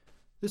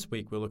This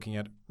week we're looking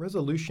at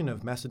resolution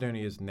of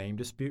Macedonia's name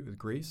dispute with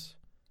Greece,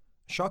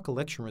 shock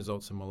election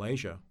results in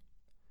Malaysia,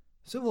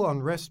 civil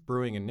unrest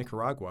brewing in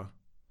Nicaragua,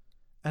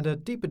 and a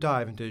deeper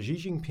dive into Xi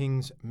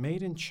Jinping's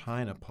Made in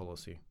China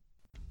policy.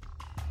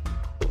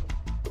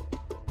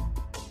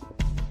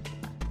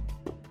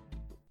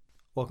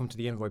 Welcome to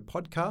the Envoy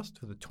podcast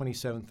for the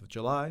 27th of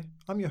July.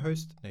 I'm your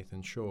host,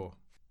 Nathan Shaw.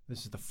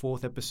 This is the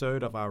fourth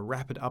episode of our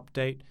rapid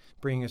update,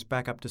 bringing us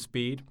back up to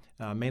speed,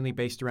 mainly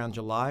based around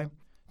July.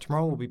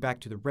 Tomorrow we'll be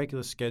back to the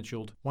regular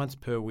scheduled, once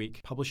per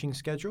week publishing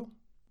schedule.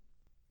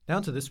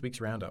 Now to this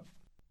week's roundup.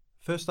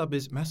 First up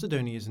is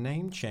Macedonia's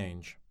name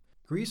change.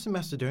 Greece and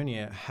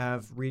Macedonia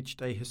have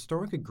reached a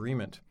historic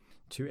agreement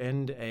to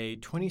end a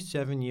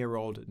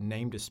 27-year-old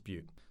name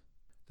dispute.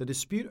 The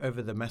dispute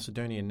over the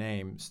Macedonian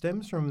name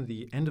stems from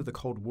the end of the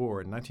Cold War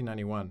in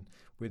 1991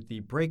 with the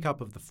breakup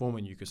of the former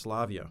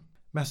Yugoslavia.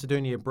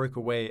 Macedonia broke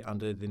away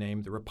under the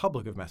name the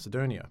Republic of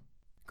Macedonia.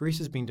 Greece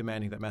has been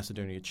demanding that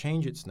Macedonia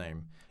change its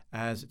name,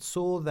 as it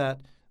saw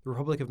that the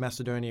Republic of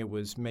Macedonia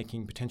was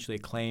making potentially a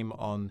claim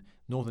on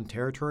Northern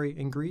Territory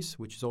in Greece,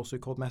 which is also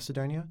called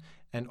Macedonia,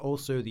 and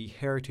also the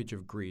heritage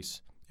of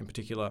Greece, in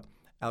particular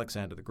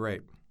Alexander the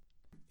Great.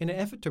 In an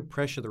effort to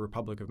pressure the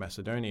Republic of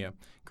Macedonia,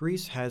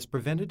 Greece has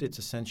prevented its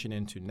ascension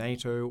into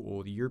NATO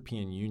or the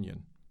European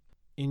Union.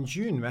 In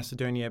June,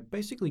 Macedonia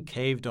basically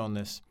caved on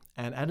this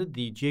and added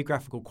the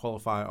geographical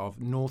qualifier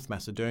of North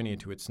Macedonia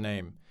to its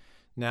name.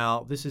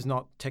 Now, this is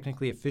not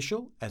technically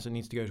official, as it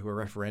needs to go to a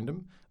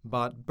referendum,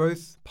 but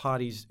both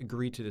parties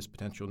agreed to this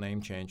potential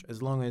name change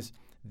as long as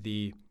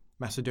the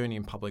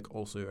Macedonian public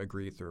also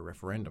agreed through a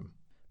referendum.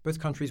 Both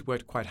countries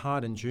worked quite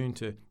hard in June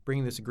to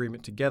bring this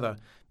agreement together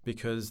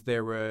because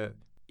there were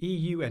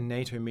EU and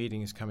NATO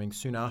meetings coming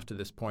soon after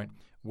this point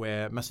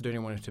where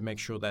Macedonia wanted to make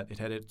sure that it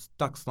had its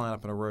ducks lined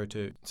up in a row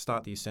to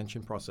start the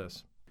accession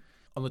process.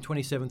 On the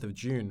 27th of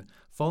June,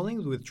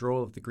 following the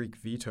withdrawal of the Greek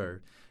veto,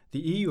 the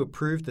EU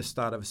approved the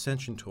start of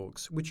accession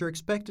talks, which are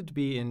expected to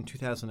be in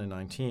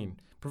 2019,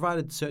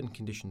 provided certain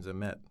conditions are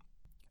met.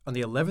 On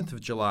the 11th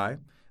of July,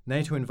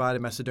 NATO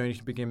invited Macedonia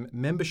to begin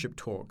membership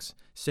talks,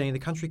 saying the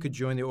country could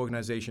join the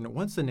organization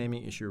once the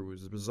naming issue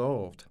was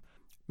resolved.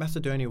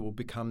 Macedonia will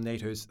become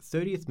NATO's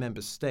 30th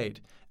member state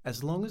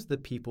as long as the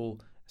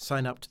people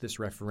sign up to this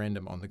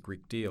referendum on the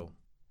Greek deal.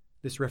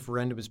 This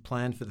referendum is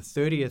planned for the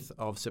 30th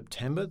of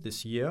September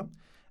this year,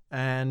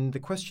 and the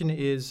question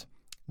is,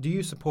 do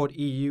you support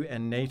EU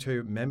and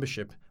NATO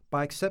membership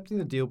by accepting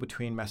the deal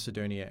between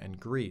Macedonia and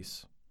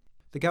Greece?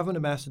 The government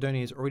of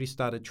Macedonia has already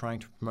started trying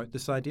to promote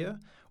this idea,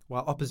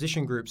 while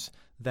opposition groups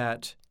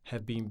that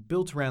have been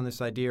built around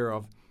this idea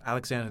of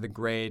Alexander the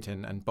Great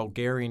and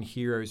Bulgarian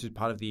heroes as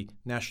part of the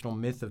national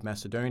myth of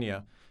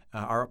Macedonia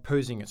are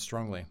opposing it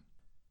strongly.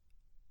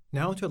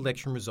 Now to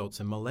election results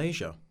in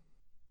Malaysia.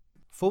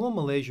 Former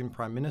Malaysian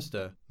Prime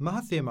Minister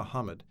Mahathir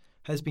Mohamad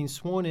has been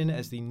sworn in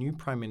as the new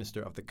Prime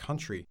Minister of the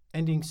country,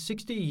 ending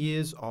 60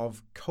 years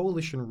of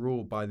coalition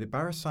rule by the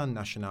Barisan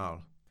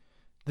Nasional.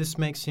 This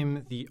makes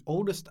him the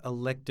oldest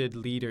elected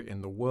leader in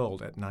the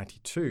world at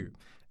 92,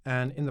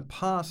 and in the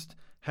past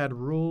had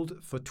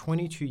ruled for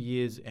 22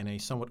 years in a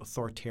somewhat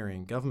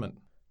authoritarian government.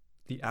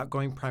 The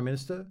outgoing Prime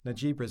Minister,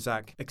 Najib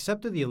Razak,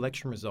 accepted the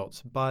election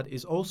results, but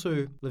is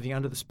also living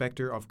under the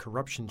spectre of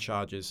corruption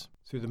charges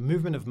through the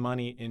movement of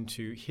money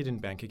into hidden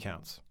bank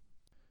accounts.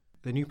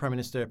 The new Prime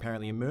Minister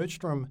apparently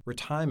emerged from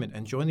retirement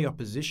and joined the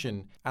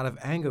opposition out of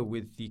anger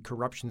with the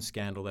corruption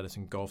scandal that has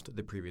engulfed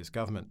the previous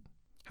government.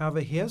 However,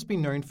 he has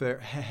been known for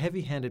a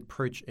heavy-handed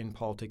approach in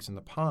politics in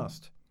the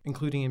past,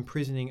 including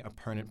imprisoning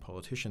opponent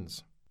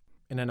politicians.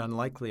 In an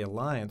unlikely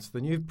alliance,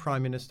 the new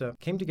Prime Minister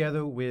came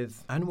together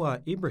with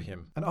Anwar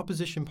Ibrahim, an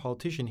opposition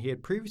politician he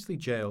had previously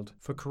jailed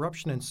for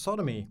corruption and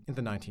sodomy in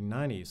the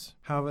 1990s.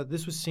 However,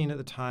 this was seen at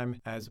the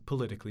time as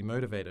politically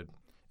motivated.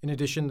 In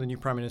addition, the new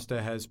Prime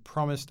Minister has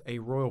promised a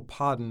royal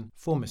pardon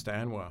for Mr.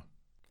 Anwar.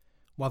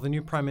 While the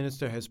new Prime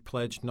Minister has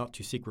pledged not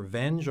to seek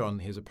revenge on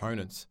his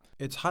opponents,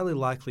 it's highly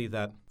likely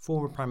that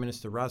former Prime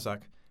Minister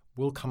Razak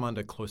will come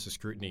under closer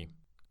scrutiny.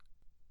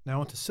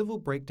 Now on to civil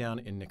breakdown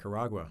in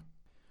Nicaragua.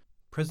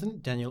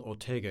 President Daniel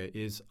Ortega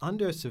is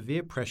under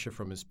severe pressure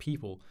from his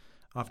people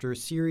after a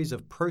series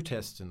of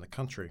protests in the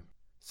country.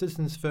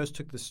 Citizens first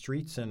took the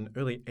streets in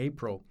early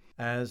April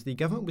as the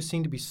government was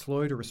seen to be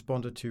slow to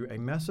respond to a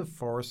massive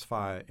forest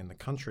fire in the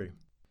country.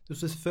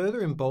 This was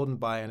further emboldened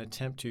by an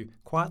attempt to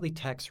quietly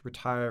tax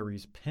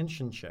retirees'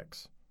 pension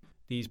checks.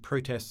 These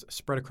protests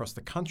spread across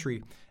the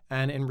country,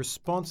 and in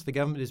response, the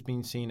government is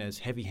being seen as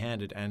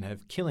heavy-handed and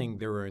have killing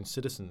their own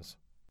citizens.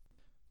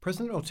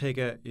 President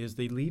Ortega is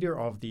the leader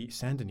of the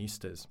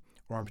Sandinistas,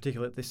 or in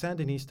particular the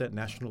Sandinista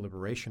National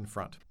Liberation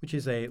Front, which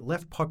is a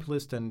left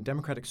populist and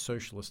democratic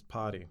socialist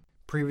party.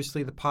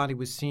 Previously, the party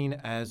was seen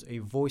as a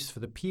voice for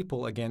the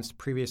people against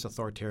previous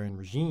authoritarian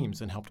regimes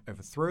and helped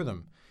overthrow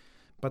them.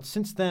 But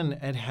since then,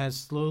 it has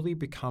slowly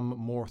become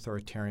more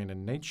authoritarian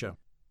in nature.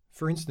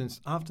 For instance,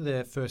 after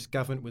their first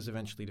government was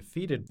eventually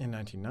defeated in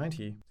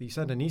 1990, the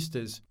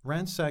Sandinistas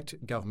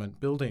ransacked government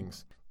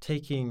buildings,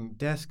 taking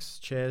desks,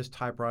 chairs,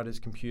 typewriters,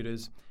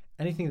 computers,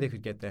 anything they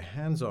could get their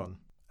hands on.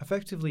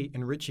 effectively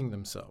enriching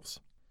themselves.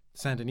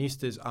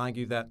 Sandinistas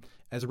argue that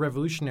as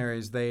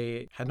revolutionaries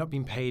they had not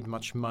been paid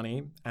much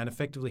money and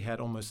effectively had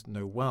almost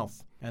no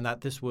wealth, and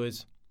that this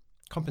was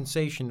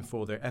compensation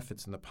for their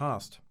efforts in the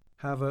past.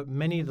 However,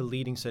 many of the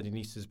leading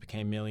Sandinistas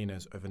became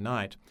millionaires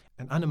overnight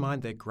and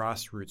undermined their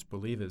grassroots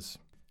believers.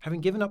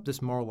 Having given up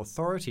this moral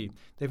authority,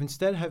 they've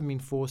instead been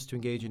forced to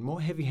engage in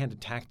more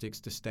heavy-handed tactics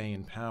to stay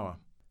in power.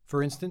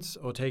 For instance,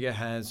 Ortega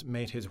has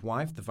made his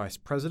wife the vice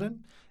president,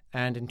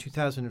 and in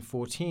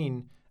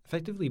 2014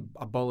 effectively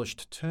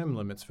abolished term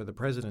limits for the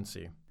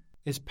presidency.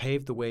 This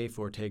paved the way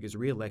for Ortega's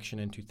re-election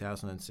in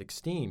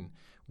 2016,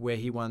 where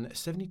he won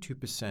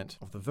 72%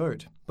 of the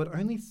vote, but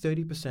only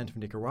 30% of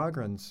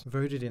Nicaraguans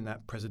voted in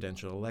that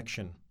presidential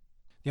election.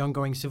 The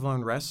ongoing civil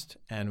unrest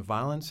and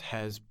violence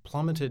has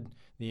plummeted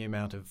the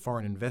amount of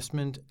foreign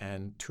investment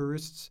and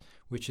tourists,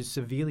 which has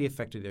severely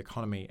affected the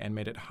economy and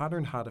made it harder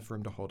and harder for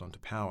him to hold on to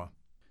power.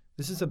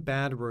 This is a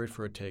bad road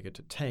for Ortega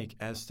to take,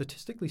 as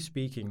statistically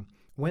speaking,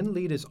 when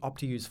leaders opt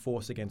to use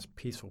force against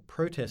peaceful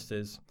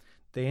protesters,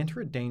 they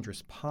enter a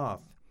dangerous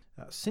path.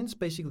 Since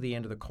basically the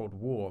end of the Cold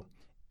War,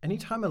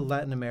 anytime a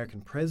Latin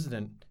American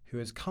president who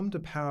has come to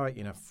power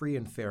in a free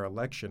and fair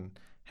election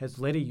has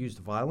later used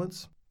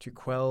violence to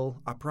quell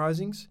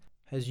uprisings,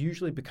 has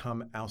usually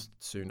become ousted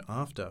soon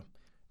after.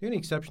 The only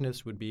exception to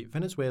this would be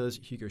Venezuela's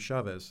Hugo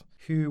Chavez,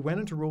 who went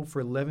into rule for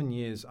 11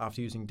 years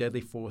after using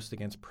deadly force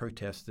against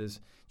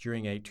protesters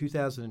during a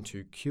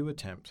 2002 coup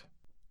attempt.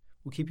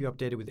 We'll keep you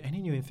updated with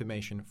any new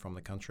information from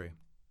the country.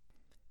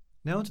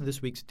 Now onto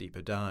this week's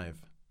deeper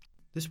dive.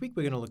 This week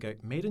we're going to look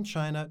at Made in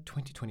China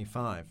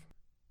 2025.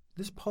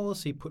 This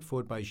policy put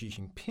forward by Xi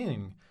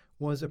Jinping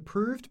was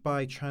approved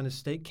by China's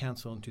State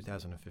Council in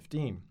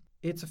 2015.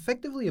 It's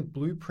effectively a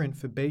blueprint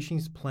for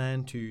Beijing's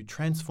plan to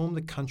transform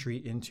the country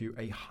into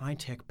a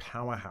high-tech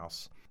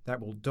powerhouse that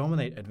will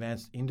dominate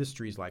advanced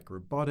industries like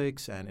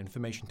robotics and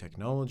information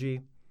technology.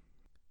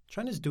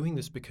 China's doing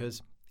this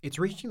because it's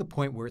reaching the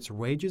point where its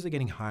wages are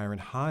getting higher and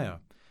higher.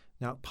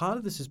 Now, part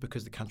of this is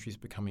because the country is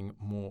becoming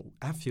more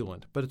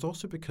affluent, but it's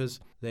also because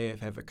they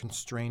have a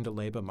constrained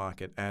labor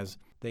market, as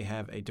they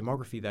have a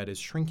demography that is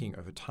shrinking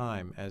over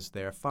time, as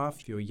there are far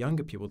fewer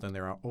younger people than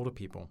there are older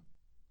people.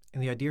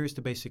 And the idea is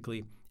to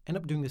basically end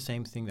up doing the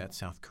same thing that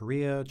South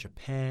Korea,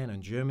 Japan,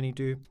 and Germany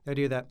do. The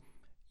idea that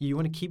you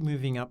want to keep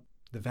moving up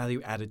the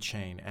value-added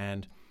chain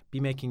and be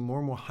making more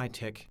and more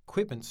high-tech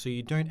equipment so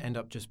you don't end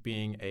up just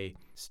being a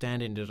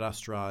standard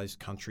industrialized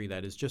country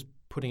that is just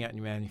putting out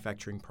new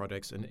manufacturing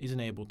products and isn't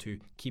able to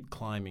keep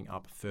climbing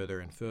up further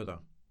and further.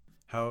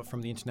 However,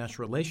 from the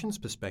international relations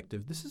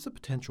perspective, this is a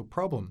potential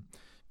problem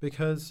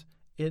because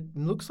it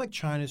looks like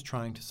China is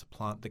trying to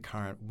supplant the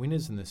current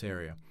winners in this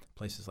area,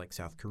 places like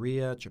South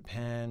Korea,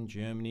 Japan,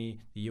 Germany,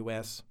 the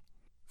US.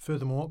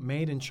 Furthermore,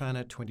 Made in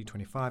China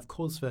 2025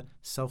 calls for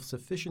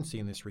self-sufficiency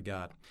in this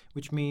regard,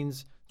 which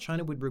means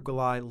China would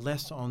rely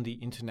less on the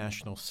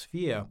international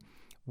sphere,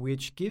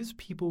 which gives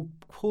people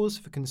cause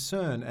for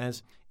concern,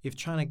 as if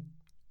China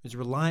is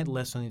reliant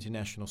less on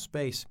international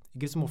space, it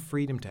gives them more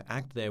freedom to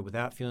act there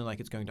without feeling like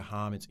it's going to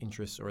harm its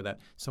interests or that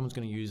someone's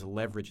going to use the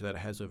leverage that it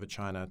has over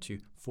China to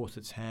force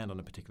its hand on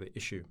a particular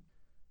issue.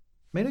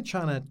 Made in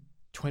China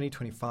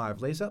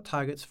 2025 lays out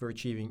targets for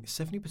achieving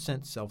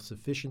 70%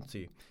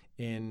 self-sufficiency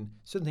in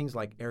certain things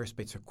like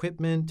aerospace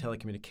equipment,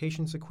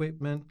 telecommunications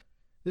equipment.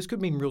 This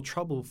could mean real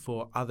trouble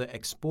for other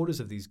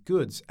exporters of these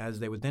goods, as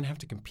they would then have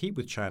to compete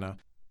with China.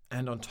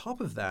 And on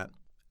top of that,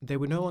 they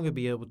would no longer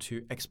be able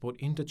to export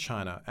into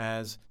China,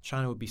 as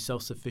China would be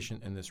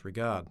self-sufficient in this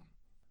regard.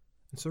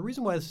 And so the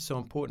reason why this is so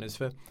important is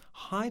for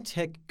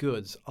high-tech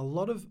goods, a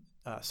lot of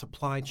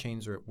supply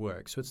chains are at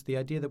work. So it's the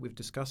idea that we've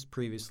discussed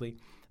previously,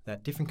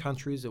 that different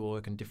countries will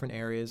work in different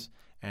areas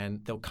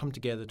and they'll come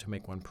together to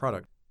make one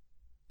product.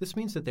 This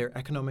means that they're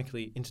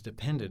economically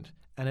interdependent,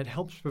 and it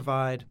helps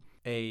provide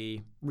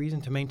a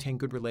reason to maintain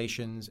good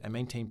relations and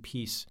maintain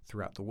peace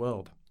throughout the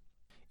world.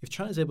 If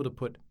China is able to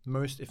put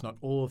most, if not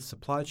all, of the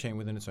supply chain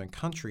within its own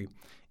country,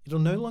 it'll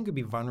no longer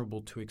be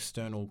vulnerable to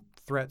external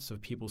threats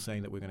of people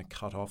saying that we're going to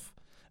cut off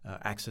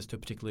access to a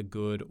particular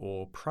good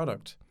or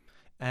product.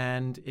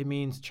 And it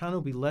means China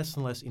will be less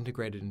and less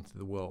integrated into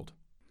the world.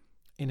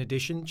 In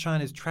addition,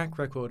 China's track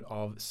record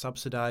of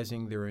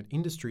subsidizing their own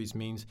industries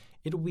means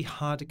it will be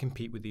hard to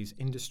compete with these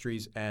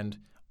industries, and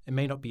it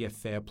may not be a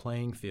fair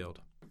playing field.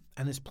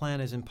 And this plan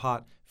has in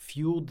part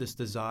fueled this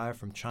desire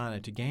from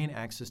China to gain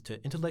access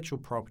to intellectual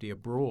property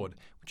abroad,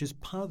 which is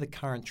part of the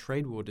current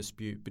trade war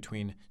dispute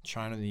between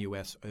China and the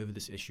US over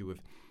this issue of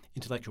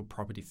intellectual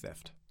property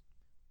theft.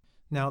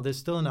 Now, there's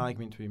still an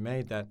argument to be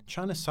made that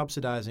China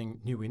subsidizing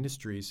new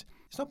industries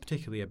is not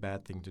particularly a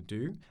bad thing to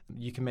do.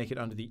 You can make it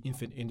under the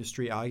infant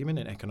industry argument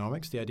in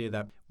economics, the idea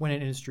that when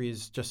an industry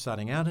is just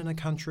starting out in a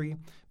country,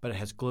 but it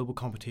has global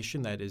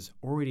competition that is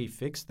already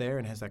fixed there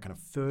and has that kind of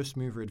first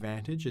mover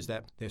advantage, is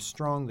that they're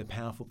strong, they're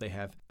powerful, they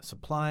have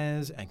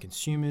suppliers and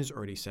consumers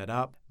already set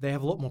up. They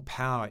have a lot more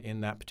power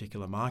in that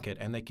particular market,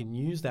 and they can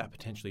use that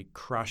potentially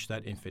crush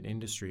that infant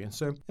industry. And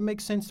so it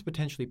makes sense to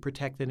potentially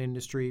protect that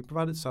industry,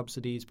 provide it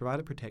subsidies, provide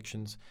it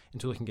protections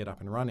until it can get up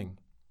and running.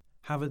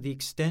 However, the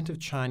extent of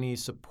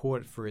Chinese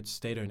support for its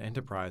state-owned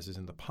enterprises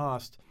in the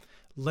past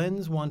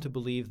lends one to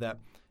believe that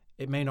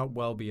it may not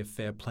well be a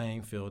fair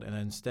playing field, and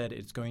instead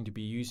it's going to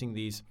be using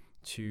these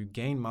to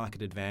gain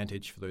market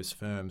advantage for those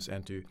firms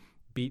and to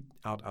beat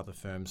out other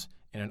firms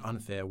in an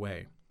unfair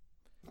way.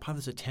 Part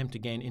of this attempt to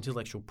gain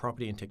intellectual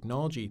property and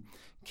technology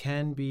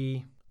can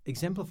be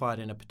exemplified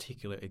in a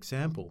particular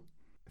example.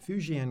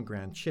 Fujian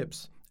Grand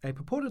Chips, a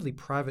purportedly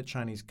private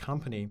Chinese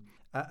company,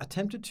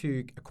 attempted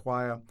to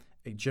acquire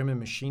a German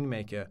machine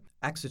maker,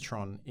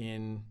 Axitron,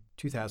 in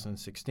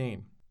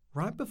 2016.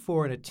 Right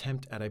before an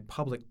attempt at a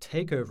public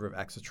takeover of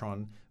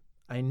Axitron,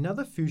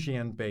 another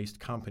Fujian-based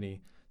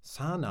company,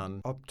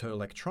 Sanan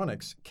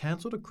Optoelectronics,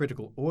 cancelled a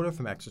critical order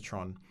from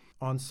Axitron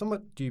on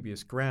somewhat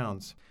dubious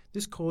grounds.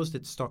 This caused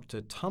its stock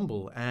to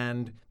tumble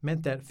and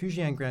meant that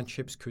Fujian Grand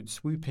Chips could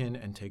swoop in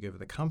and take over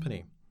the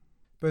company.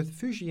 Both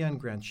Fujian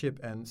Grand Chip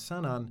and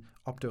Sanan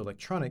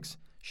Optoelectronics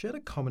shared a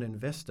common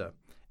investor,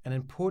 an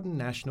important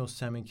national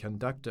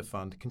semiconductor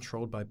fund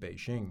controlled by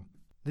Beijing.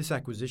 This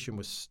acquisition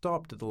was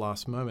stopped at the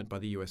last moment by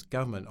the US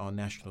government on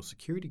national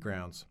security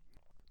grounds.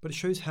 But it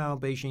shows how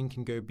Beijing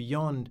can go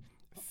beyond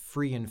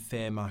free and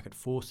fair market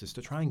forces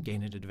to try and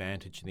gain an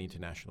advantage in the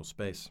international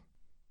space.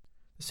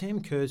 The same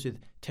occurs with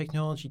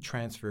technology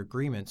transfer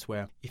agreements,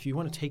 where if you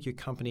want to take your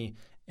company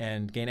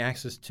and gain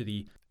access to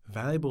the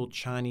valuable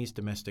Chinese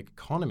domestic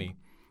economy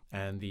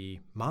and the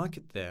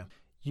market there,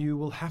 you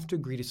will have to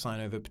agree to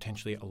sign over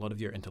potentially a lot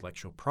of your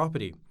intellectual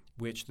property,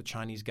 which the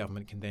Chinese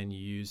government can then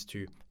use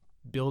to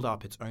build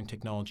up its own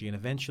technology and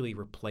eventually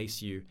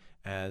replace you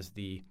as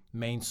the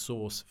main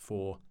source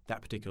for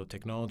that particular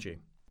technology.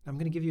 I'm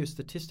going to give you a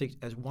statistic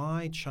as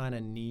why China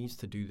needs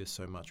to do this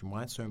so much and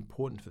why it's so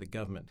important for the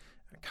government.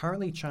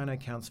 Currently, China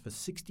accounts for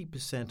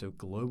 60% of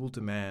global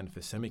demand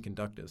for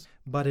semiconductors,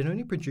 but it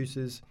only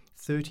produces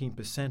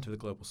 13% of the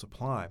global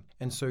supply.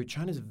 And so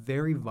China is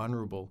very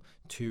vulnerable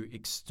to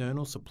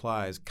external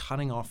suppliers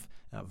cutting off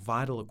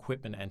vital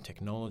equipment and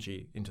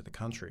technology into the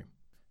country.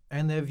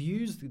 And they've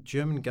used the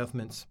German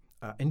government's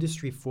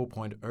Industry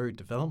 4.0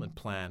 development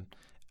plan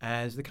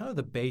as the kind of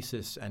the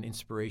basis and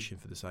inspiration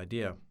for this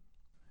idea.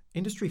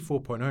 Industry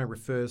 4.0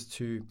 refers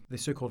to the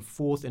so-called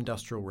Fourth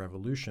Industrial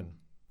Revolution.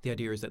 The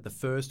idea is that the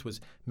first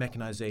was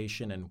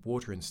mechanization and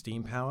water and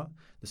steam power,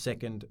 the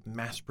second,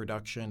 mass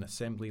production,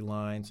 assembly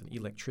lines, and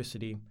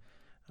electricity,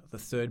 the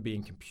third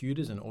being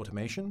computers and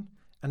automation,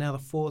 and now the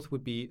fourth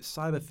would be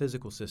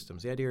cyber-physical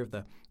systems, the idea of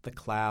the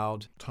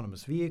cloud,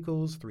 autonomous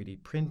vehicles,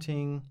 3D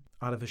printing,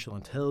 artificial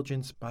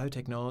intelligence,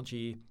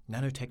 biotechnology,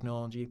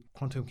 nanotechnology,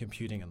 quantum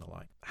computing, and the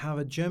like.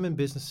 However, German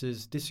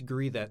businesses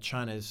disagree that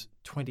China's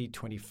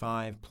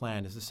 2025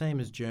 plan is the same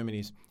as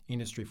Germany's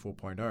Industry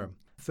 4.0.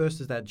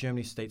 First is that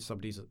Germany's state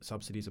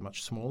subsidies are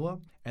much smaller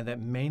and that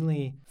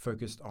mainly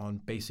focused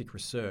on basic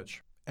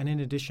research. And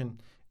in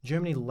addition,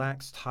 Germany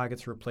lacks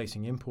targets for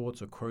replacing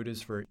imports or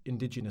quotas for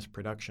indigenous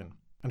production.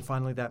 And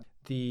finally, that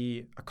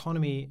the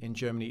economy in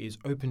Germany is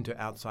open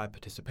to outside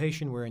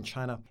participation, where in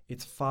China,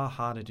 it's far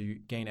harder to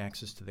gain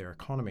access to their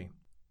economy.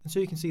 And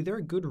so you can see there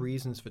are good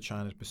reasons for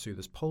China to pursue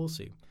this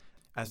policy.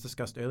 As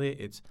discussed earlier,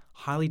 it's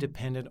highly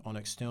dependent on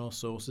external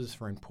sources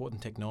for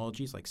important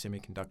technologies like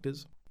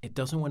semiconductors. It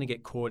doesn't want to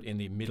get caught in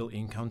the middle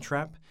income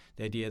trap,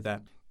 the idea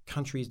that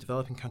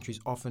developing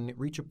countries often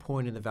reach a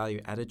point in the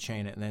value-added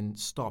chain and then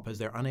stop as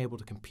they're unable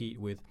to compete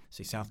with,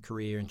 say, South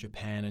Korea and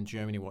Japan and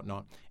Germany and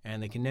whatnot,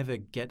 and they can never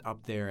get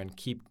up there and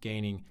keep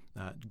gaining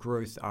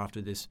growth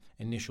after this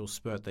initial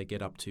spurt they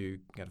get up to,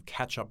 kind of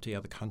catch up to the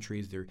other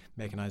countries, their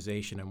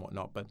mechanization and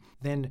whatnot. But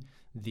then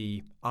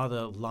the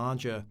other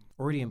larger,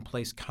 already in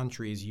place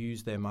countries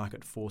use their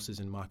market forces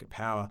and market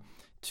power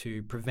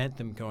to prevent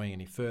them going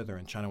any further,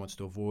 and China wants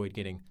to avoid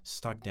getting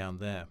stuck down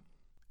there.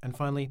 And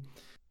finally,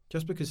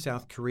 just because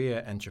South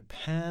Korea and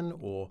Japan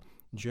or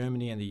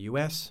Germany and the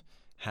US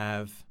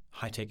have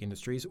high-tech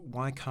industries,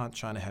 why can't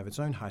China have its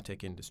own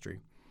high-tech industry?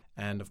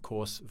 And of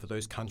course, for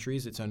those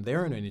countries, it's in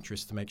their own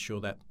interest to make sure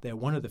that they're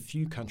one of the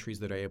few countries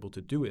that are able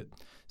to do it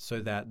so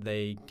that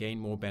they gain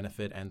more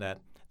benefit and that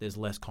there's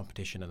less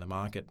competition in the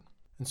market.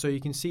 And so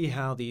you can see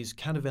how these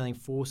countervailing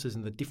forces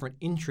and the different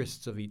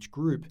interests of each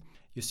group,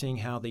 you're seeing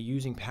how they're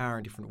using power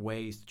in different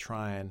ways to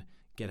try and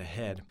get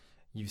ahead.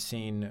 You've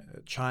seen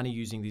China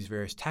using these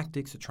various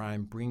tactics to try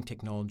and bring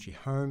technology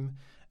home.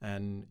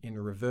 And in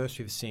reverse,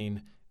 we've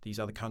seen these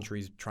other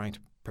countries trying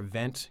to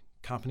prevent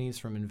companies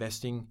from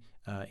investing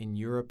in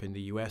Europe and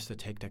the US to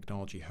take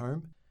technology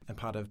home. And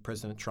part of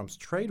President Trump's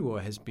trade war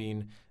has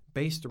been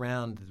based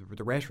around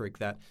the rhetoric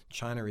that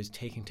China is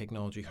taking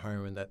technology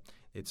home and that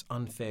it's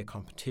unfair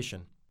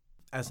competition.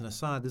 As an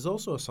aside, there's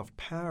also a soft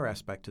power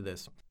aspect to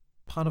this.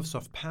 Part of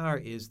soft power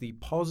is the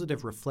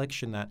positive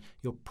reflection that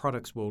your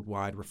products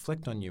worldwide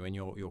reflect on you and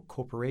your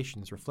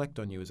corporations reflect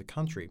on you as a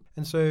country.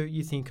 And so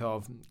you think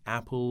of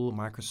Apple,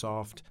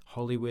 Microsoft,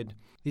 Hollywood.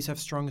 These have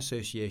strong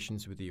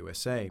associations with the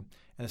USA.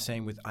 And the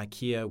same with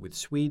IKEA with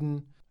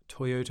Sweden,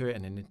 Toyota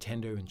and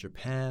Nintendo in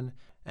Japan,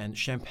 and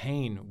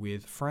Champagne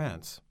with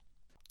France.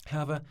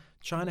 However,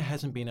 China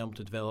hasn't been able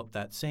to develop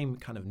that same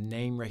kind of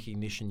name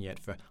recognition yet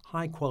for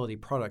high-quality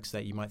products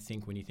that you might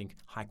think when you think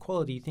high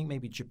quality, you think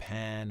maybe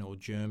Japan or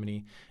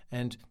Germany.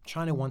 And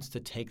China wants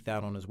to take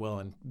that on as well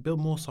and build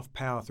more soft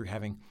power through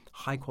having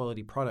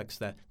high-quality products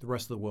that the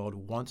rest of the world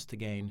wants to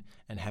gain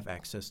and have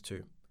access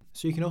to.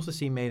 So you can also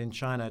see Made in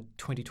China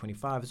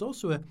 2025 is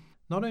also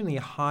not only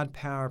a hard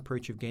power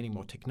approach of gaining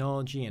more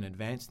technology and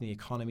advancing the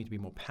economy to be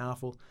more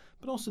powerful,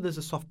 but also there's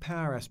a soft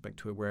power aspect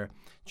to it where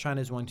China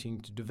is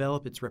wanting to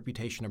develop its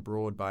reputation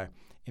abroad by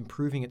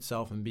improving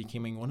itself and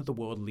becoming one of the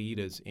world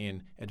leaders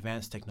in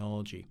advanced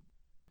technology.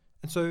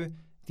 And so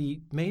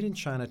the Made in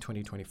China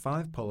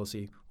 2025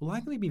 policy will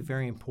likely be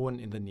very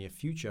important in the near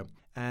future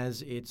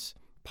as it's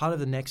part of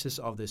the nexus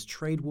of this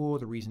trade war.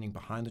 The reasoning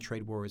behind the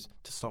trade war is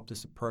to stop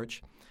this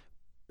approach.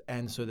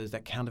 And so there's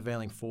that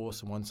countervailing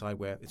force on one side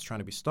where it's trying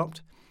to be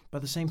stopped. But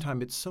at the same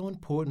time, it's so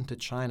important to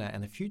China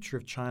and the future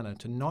of China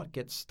to not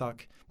get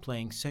stuck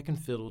playing second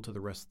fiddle to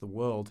the rest of the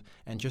world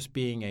and just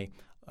being a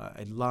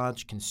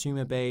large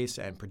consumer base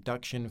and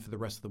production for the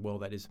rest of the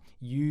world that is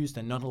used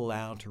and not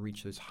allowed to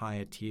reach those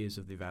higher tiers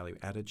of the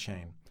value-added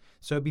chain.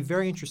 So it'll be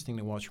very interesting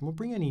to watch, and we'll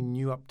bring any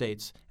new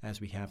updates as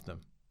we have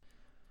them.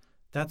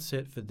 That's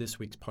it for this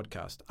week's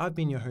podcast. I've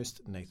been your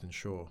host, Nathan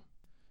Shaw.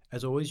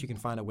 As always, you can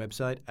find our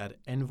website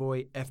at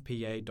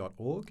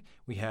envoyfpa.org.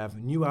 We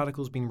have new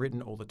articles being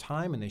written all the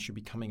time, and they should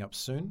be coming up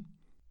soon.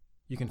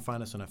 You can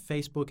find us on our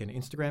Facebook and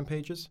Instagram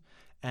pages.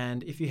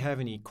 And if you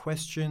have any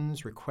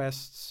questions,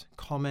 requests,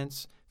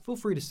 comments, feel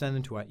free to send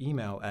them to our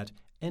email at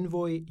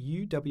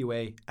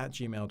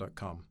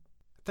envoyuwa@gmail.com.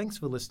 Thanks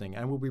for listening,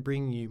 and we'll be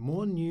bringing you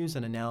more news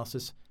and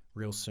analysis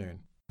real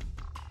soon.